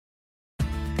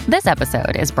This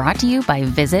episode is brought to you by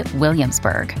Visit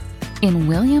Williamsburg. In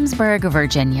Williamsburg,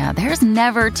 Virginia, there's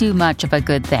never too much of a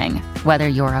good thing. Whether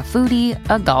you're a foodie,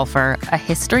 a golfer, a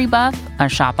history buff, a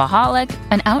shopaholic,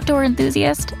 an outdoor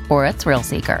enthusiast, or a thrill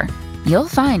seeker, you'll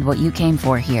find what you came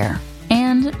for here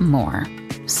and more.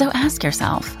 So ask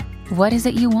yourself, what is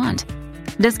it you want?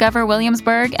 Discover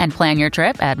Williamsburg and plan your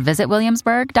trip at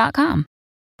visitwilliamsburg.com.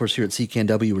 Of course, here at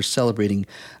CKNW, we're celebrating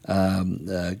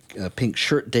Pink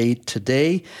Shirt Day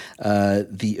today.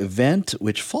 The event,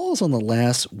 which falls on the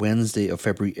last Wednesday of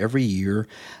February every year.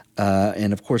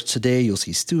 And of course, today you'll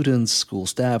see students, school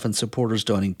staff, and supporters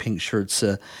donning pink shirts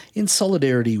in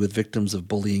solidarity with victims of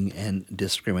bullying and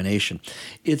discrimination.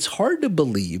 It's hard to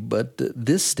believe, but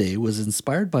this day was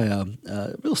inspired by a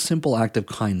real simple act of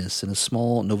kindness in a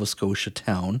small Nova Scotia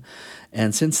town.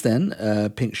 And since then,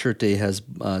 Pink Shirt Day has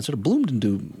sort of bloomed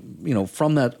into,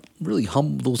 from that really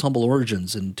those humble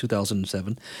origins in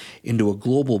 2007 into a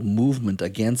global movement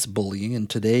against bullying. And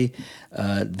today,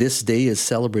 this day is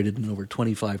celebrated in over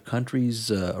 25 countries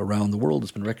around the world.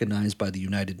 It's been recognized by the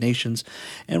United Nations.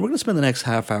 And we're going to spend the next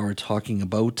half hour talking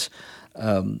about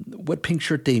what Pink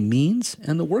Shirt Day means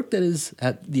and the work that is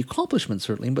at the accomplishment,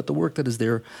 certainly, but the work that is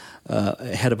there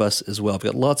ahead of us as well. We've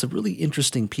got lots of really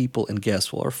interesting people and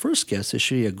guests. Well, our first guest is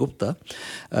Shreya Gupta.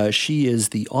 She is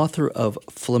the author of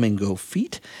Flamingo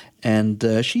Feet, and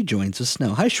she joins us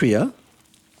now. Hi, Shreya.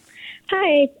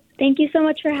 Hi. Thank you so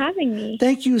much for having me.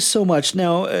 Thank you so much.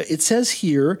 Now, it says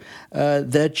here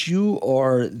that you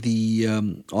are the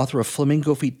author of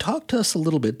Flamingo Feet. Talk to us a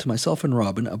little bit, to myself and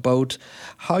Robin, about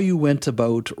how you went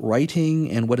about writing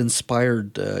and what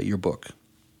inspired your book.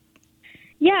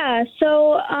 Yeah,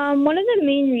 so one of the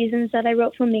main reasons that I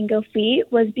wrote Flamingo Feet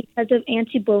was because of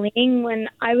anti-bullying. When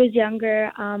I was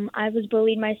younger, I was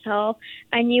bullied myself.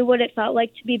 I knew what it felt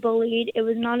like to be bullied. It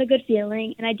was not a good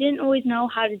feeling, and I didn't always know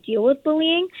how to deal with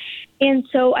bullying. And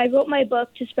so I wrote my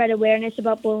book to spread awareness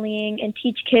about bullying and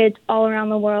teach kids all around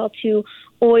the world to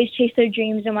always chase their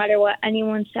dreams no matter what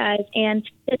anyone says. And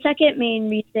the second main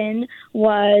reason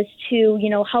was to,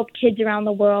 help kids around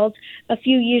the world. A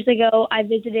few years ago, I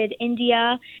visited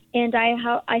India, and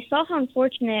I saw how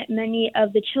unfortunate many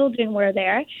of the children were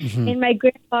there. Mm-hmm. And my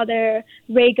grandfather,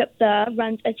 Ray Gupta,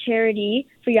 runs a charity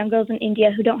for young girls in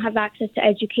India who don't have access to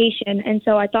education. And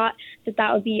so I thought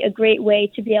that would be a great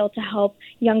way to be able to help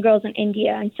young girls in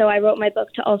India. And so I wrote my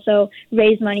book to also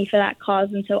raise money for that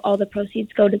cause, and so all the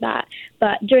proceeds go to that.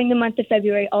 But during the month of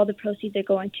February, all the proceeds are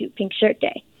going to Pink Shirt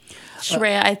Day.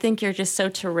 Shreya, I think you're just so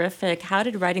terrific. How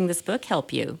did writing this book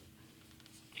help you?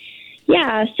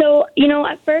 Yeah, so,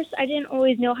 at first I didn't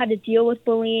always know how to deal with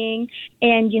bullying,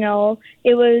 and,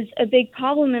 it was a big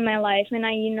problem in my life, and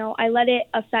I let it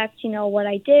affect, what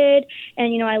I did,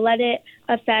 and, I let it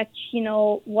affect,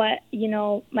 what,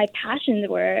 my passions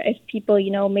were, if people,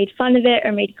 made fun of it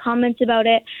or made comments about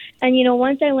it. And,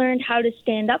 once I learned how to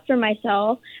stand up for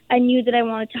myself, I knew that I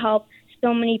wanted to help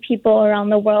so many people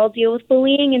around the world deal with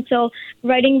bullying. And so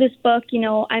writing this book,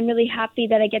 I'm really happy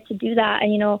that I get to do that.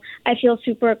 And, I feel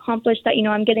super accomplished that,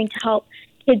 I'm getting to help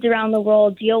kids around the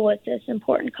world deal with this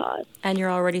important cause. And you're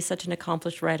already such an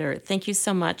accomplished writer. Thank you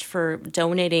so much for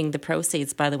donating the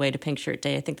proceeds, by the way, to Pink Shirt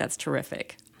Day. I think that's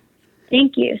terrific.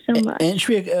 Thank you so much. And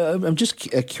Shreya, I'm just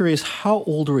curious, how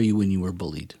old were you when you were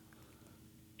bullied?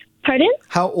 Pardon?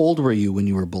 How old were you when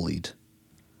you were bullied?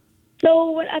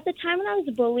 So at the time when I was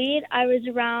bullied, I was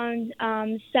around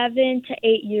 7 to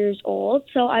 8 years old.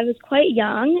 So I was quite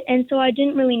young, and so I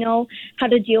didn't really know how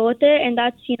to deal with it. And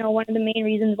that's, one of the main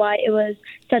reasons why it was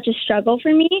such a struggle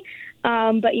for me.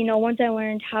 But, once I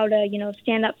learned how to,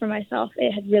 stand up for myself,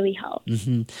 it had really helped.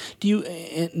 Mm-hmm. Do you?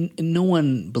 And no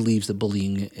one believes that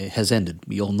bullying has ended.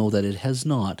 We all know that it has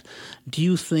not. Do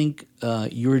you think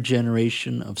your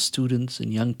generation of students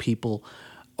and young people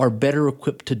are better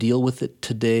equipped to deal with it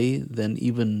today than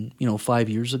even, 5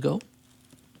 years ago?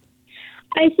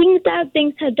 I think that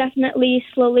things have definitely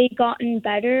slowly gotten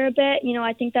better a bit.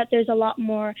 I think that there's a lot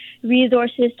more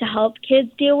resources to help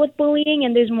kids deal with bullying,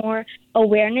 and there's more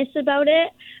awareness about it.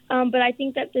 But I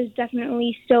think that there's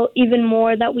definitely still even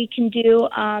more that we can do.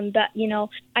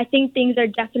 I think things are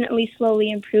definitely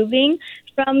slowly improving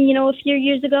from, a few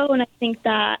years ago. And I think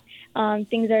that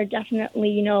things are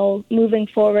definitely, moving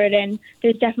forward, and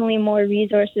there's definitely more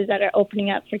resources that are opening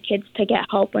up for kids to get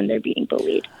help when they're being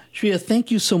bullied. Shreya,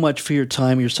 thank you so much for your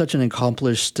time. You're such an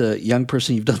accomplished young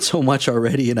person. You've done so much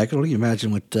already, and I can only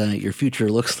imagine what your future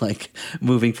looks like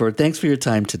moving forward. Thanks for your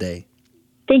time today.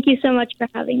 Thank you so much for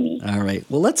having me. All right.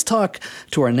 Well, let's talk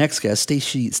to our next guest,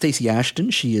 Stacey Ashton.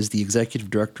 She is the Executive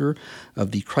Director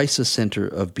of the Crisis Centre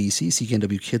of BC.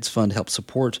 CKNW Kids Fund helps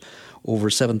support over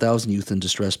 7,000 youth in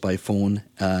distress by phone,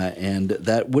 and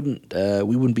that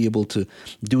we wouldn't be able to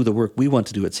do the work we want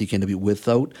to do at CKNW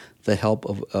without the help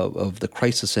of the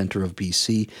Crisis Centre of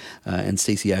BC. And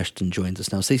Stacey Ashton joins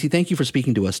us now. Stacey, thank you for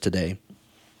speaking to us today.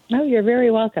 Oh, you're very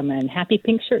welcome, and happy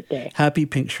Pink Shirt Day. Happy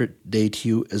Pink Shirt Day to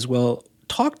you as well.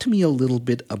 Talk to me a little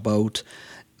bit about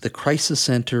the Crisis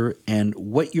Centre and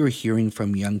what you're hearing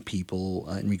from young people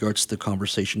in regards to the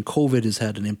conversation. COVID has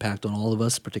had an impact on all of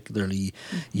us, particularly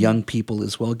young people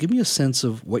as well. Give me a sense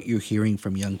of what you're hearing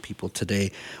from young people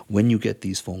today when you get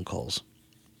these phone calls.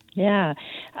 Yeah.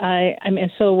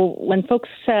 So when folks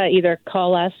either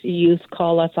call us, youth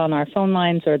call us on our phone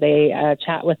lines, or they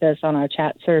chat with us on our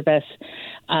chat service,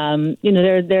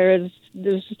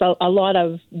 there's just a lot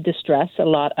of distress, a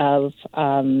lot of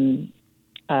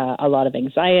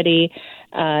anxiety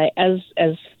as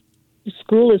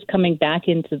school is coming back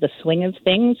into the swing of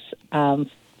things.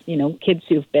 Kids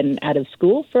who've been out of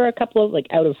school for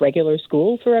out of regular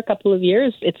school for a couple of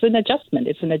years, it's an adjustment.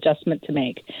 It's an adjustment to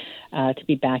make, to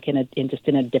be back in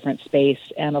a different space,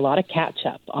 and a lot of catch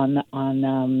up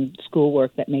on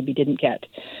schoolwork that maybe didn't get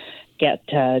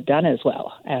done as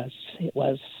well as it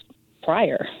was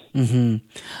prior.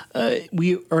 Mm-hmm.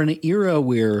 We are in an era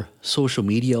where social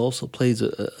media also plays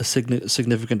a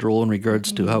significant role in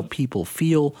regards to how people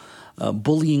feel.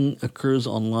 Bullying occurs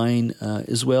online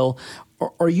as well.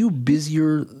 Are you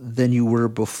busier than you were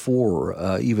before?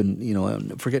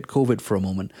 Forget COVID for a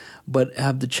moment, but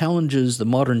have the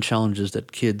modern challenges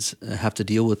that kids have to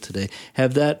deal with today,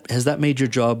 has that made your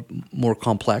job more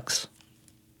complex?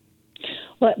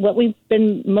 What we've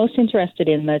been most interested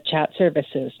in, the chat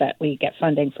services that we get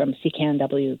funding from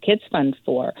CKNW Kids Fund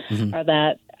for, are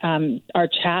that our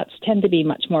chats tend to be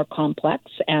much more complex,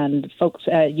 and folks,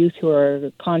 youth who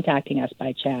are contacting us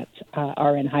by chat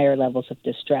are in higher levels of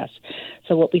distress.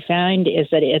 So what we find is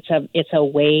that it's a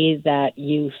way that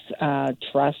youth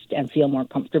trust and feel more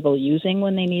comfortable using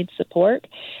when they need support.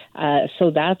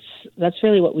 So that's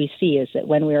really what we see, is that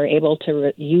when we are able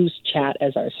to use chat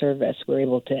as our service, we're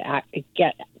able to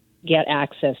get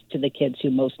access to the kids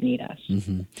who most need us.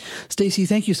 Mm-hmm. Stacey,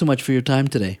 thank you so much for your time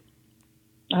today.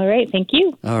 All right, thank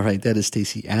you. All right, that is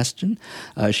Stacey Ashton.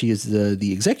 She is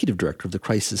the Executive Director of the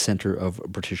Crisis Centre of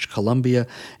British Columbia.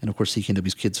 And of course,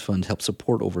 CKNW's Kids Fund helps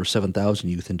support over 7,000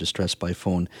 youth in distress by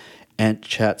phone and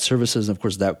chat services. And of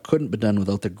course, that couldn't be done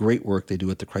without the great work they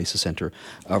do at the Crisis Centre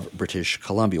of British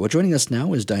Columbia. Well, joining us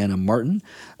now is Diana Martin.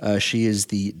 She is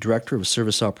the Director of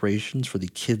Service Operations for the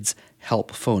Kids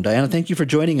Help Phone. Diana, thank you for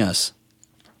joining us.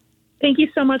 Thank you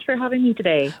so much for having me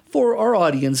today. For our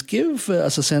audience, give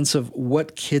us a sense of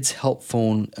what Kids Help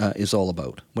Phone is all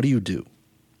about. What do you do?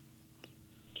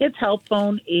 Kids Help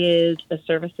Phone is a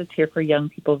service that's here for young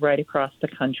people right across the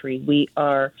country. We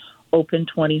are open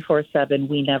 24/7.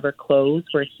 We never close.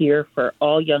 We're here for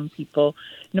all young people,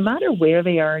 no matter where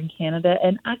they are in Canada,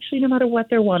 and actually no matter what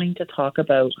they're wanting to talk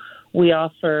about. We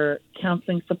offer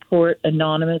counseling support,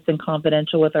 anonymous and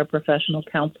confidential, with our professional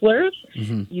counselors.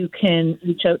 Mm-hmm. You can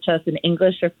reach out to us in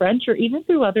English or French, or even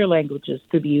through other languages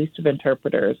through the use of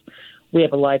interpreters. We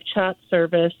have a live chat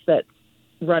service that's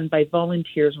run by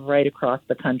volunteers right across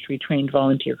the country, trained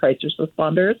volunteer crisis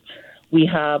responders. We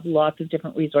have lots of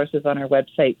different resources on our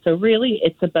website. So really,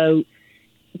 it's about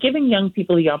giving young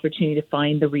people the opportunity to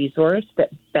find the resource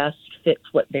that best fits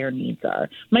what their needs are.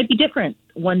 Might be different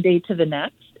one day to the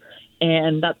next.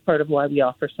 And that's part of why we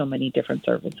offer so many different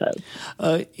services.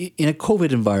 In a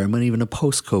COVID environment, even a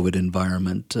post-COVID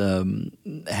environment,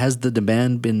 has the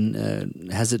demand been?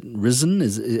 Has it risen?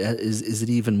 Is it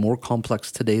even more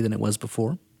complex today than it was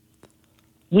before?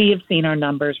 We have seen our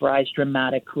numbers rise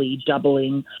dramatically,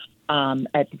 doubling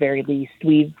at the very least.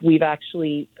 We've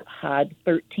actually had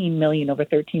over 13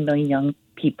 million young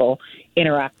people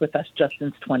interact with us just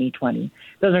since 2020.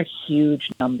 Those are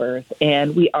huge numbers,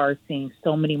 and we are seeing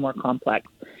so many more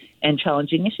complex and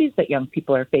challenging issues that young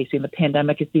people are facing. The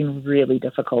pandemic has been really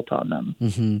difficult on them.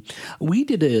 Mm-hmm. We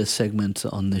did a segment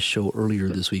on this show earlier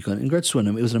this week in regards to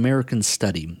it was an American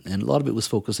study, and a lot of it was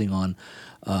focusing on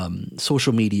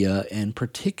social media and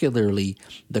particularly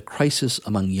the crisis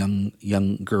among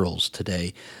young girls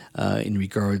today in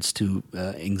regards to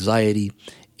anxiety,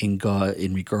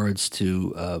 in regards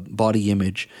to body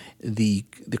image. The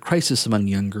crisis among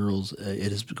young girls,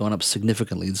 it has gone up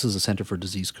significantly. This is a Center for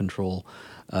Disease Control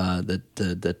that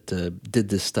did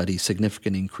this study,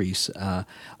 significant increase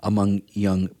among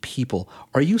young people.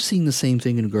 Are you seeing the same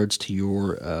thing in regards to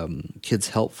your Kids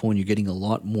Help Phone? You're getting a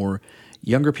lot more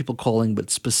younger people calling, but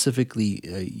specifically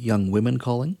young women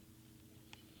calling?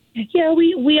 Yeah,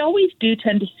 we always do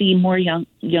tend to see more young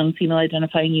female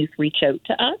identifying youth reach out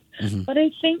to us. Mm-hmm. But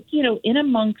I think, in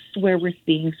amongst where we're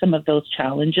seeing some of those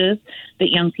challenges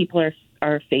that young people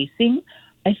are facing,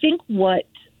 I think what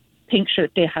Pink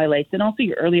Shirt Day highlights, and also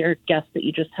your earlier guest that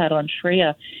you just had on,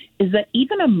 Shreya, is that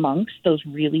even amongst those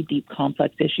really deep,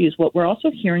 complex issues, what we're also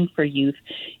hearing for youth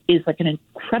is like an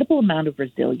incredible amount of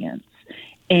resilience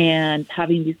and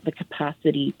having the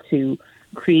capacity to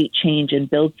create change and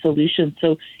build solutions.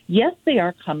 So yes, they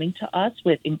are coming to us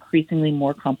with increasingly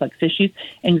more complex issues.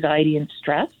 Anxiety and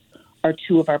stress are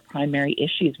two of our primary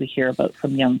issues we hear about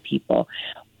from young people.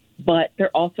 But they're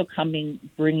also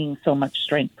bringing so much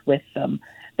strength with them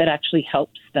that actually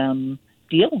helps them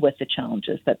deal with the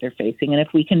challenges that they're facing. And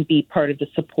if we can be part of the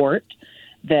support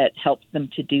that helps them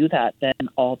to do that, then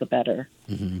all the better.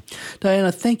 Mm-hmm.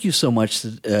 Diana, thank you so much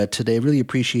today. Really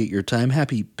appreciate your time.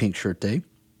 Happy Pink Shirt Day.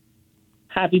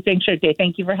 Happy Pink Shirt Day.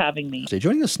 Thank you for having me.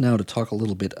 Joining us now to talk a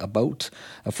little bit about,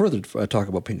 further talk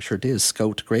about Pink Shirt Day is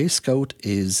Scout Gray. Scout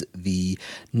is the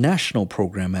National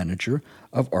Program Manager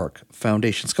of ARC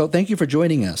Foundation. Scout, thank you for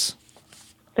joining us.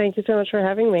 Thank you so much for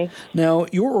having me. Now,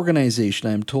 your organization,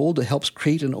 I'm told, helps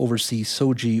create and oversee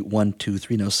SOGI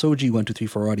 123. Now, SOGI 123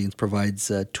 for our audience provides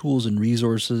tools and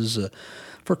resources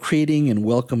for creating and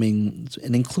welcoming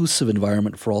an inclusive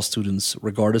environment for all students,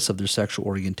 regardless of their sexual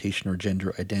orientation or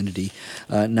gender identity.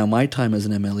 Now, my time as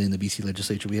an MLA in the BC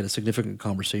legislature, we had a significant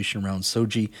conversation around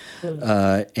SOGI,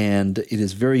 and it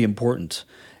is very important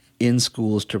in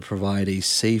schools to provide a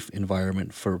safe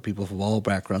environment for people of all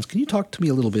backgrounds. Can you talk to me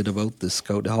a little bit about this,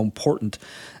 Scout, how important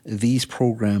these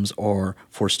programs are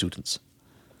for students?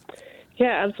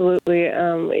 Yeah, absolutely.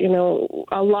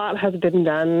 A lot has been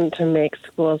done to make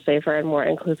schools safer and more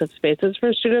inclusive spaces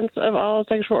for students of all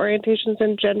sexual orientations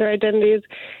and gender identities.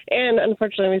 And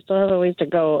unfortunately, we still have a ways to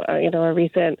go. A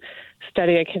recent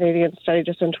study, a Canadian study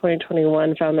just in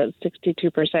 2021, found that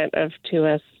 62% of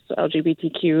 2S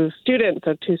LGBTQ students,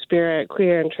 so Two-Spirit,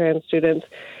 queer, and trans students,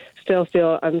 still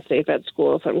feel unsafe at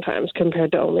school sometimes,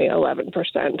 compared to only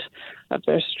 11% of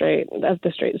the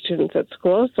straight students at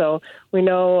school. So we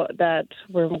know that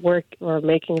we're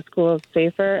making schools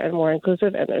safer and more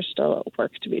inclusive, and there's still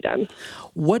work to be done.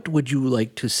 What would you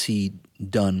like to see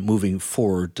done moving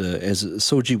forward? As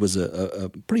SOGI was a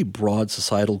pretty broad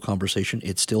societal conversation,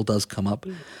 it still does come up.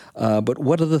 But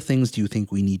what other things do you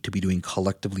think we need to be doing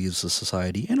collectively as a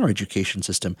society and our education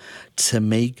system to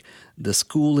make the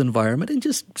school environment and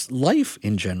just life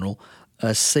in general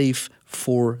safe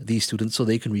for these students so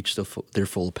they can reach their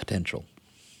full potential?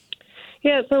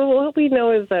 Yeah, so what we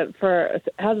know is that for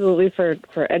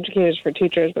educators, for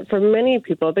teachers, but for many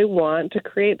people, they want to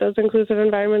create those inclusive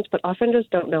environments, but often just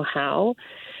don't know how,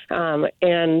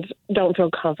 and don't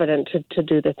feel confident to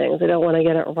do the things. They don't want to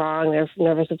get it wrong. They're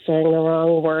nervous of saying the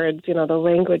wrong words. The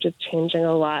language is changing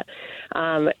a lot.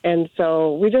 And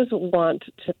so we just want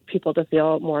people to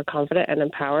feel more confident and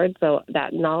empowered. So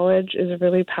that knowledge is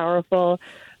really powerful.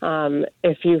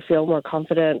 If you feel more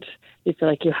confident, you feel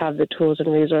like you have the tools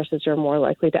and resources, you're more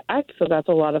likely to act. So that's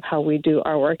a lot of how we do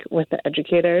our work with the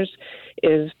educators,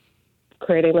 is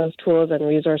creating those tools and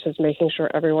resources, making sure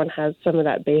everyone has some of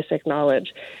that basic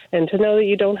knowledge, and to know that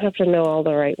you don't have to know all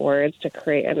the right words to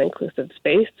create an inclusive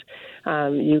space.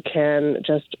 You can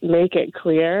just make it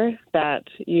clear that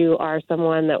you are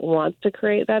someone that wants to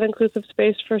create that inclusive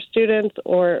space for students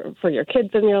or for your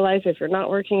kids in your life if you're not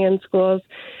working in schools.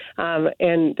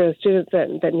 And the students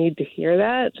that need to hear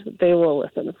that, they will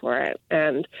listen for it.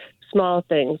 And small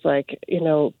things like,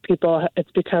 people,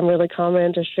 it's become really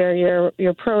common to share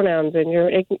your pronouns in your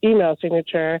email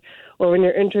signature, or when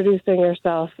you're introducing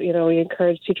yourself, we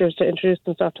encourage teachers to introduce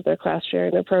themselves to their class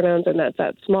sharing their pronouns, and that's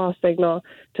that small signal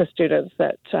to students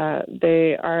that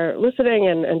they are listening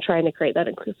and trying to create that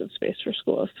inclusive space for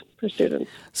schools, for students.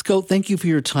 Scout, thank you for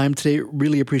your time today.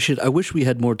 Really appreciate it. I wish we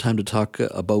had more time to talk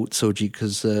about SOGI,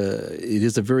 because it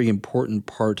is a very important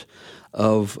part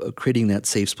of creating that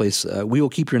safe space. We will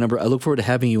keep your number. I look forward to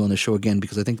having you on the show again,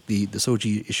 because I think the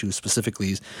SOGI issue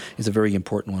specifically is a very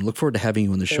important one. Look forward to having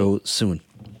you on the show soon.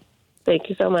 Thank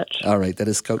you so much. All right, that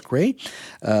is Scout Gray.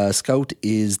 Scout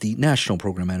is the National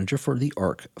Program Manager for the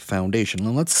ARC Foundation.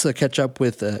 Now let's catch up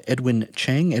with Edwin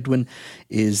Chang. Edwin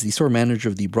is the Store Manager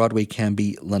of the Broadway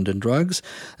Cambie London Drugs.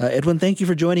 Edwin, thank you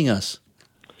for joining us.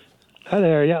 Hi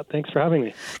there. Yeah, thanks for having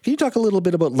me. Can you talk a little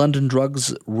bit about London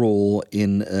Drugs' role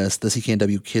in the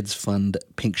CKNW Kids Fund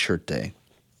Pink Shirt Day?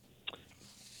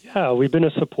 Yeah, we've been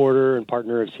a supporter and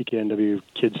partner of CKNW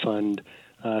Kids Fund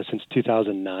since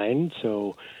 2009.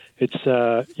 So it's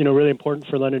really important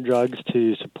for London Drugs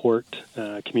to support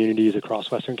communities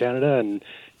across Western Canada, and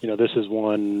this is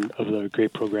one of the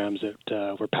great programs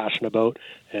that we're passionate about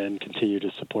and continue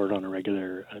to support on a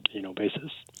regular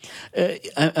basis.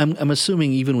 I'm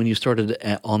assuming even when you started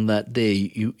on that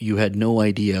day, you had no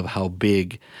idea of how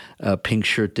big Pink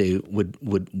Shirt Day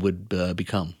would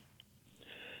become.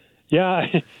 Yeah,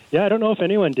 I don't know if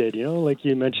anyone did. Like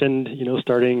you mentioned,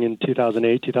 starting in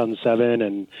 2008, 2007,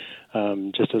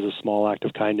 and just as a small act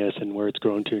of kindness, and where it's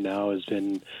grown to now has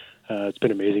been it's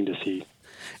been amazing to see.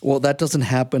 Well, that doesn't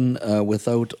happen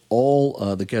without all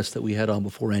the guests that we had on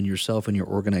before and yourself and your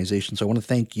organization. So I want to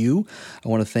thank you. I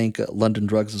want to thank London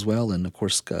Drugs as well, and of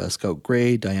course Scout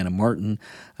Gray, Diana Martin,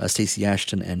 Stacey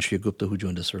Ashton, and Shreya Gupta, who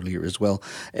joined us earlier as well.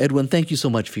 Edwin, thank you so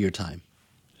much for your time.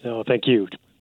 No, thank you.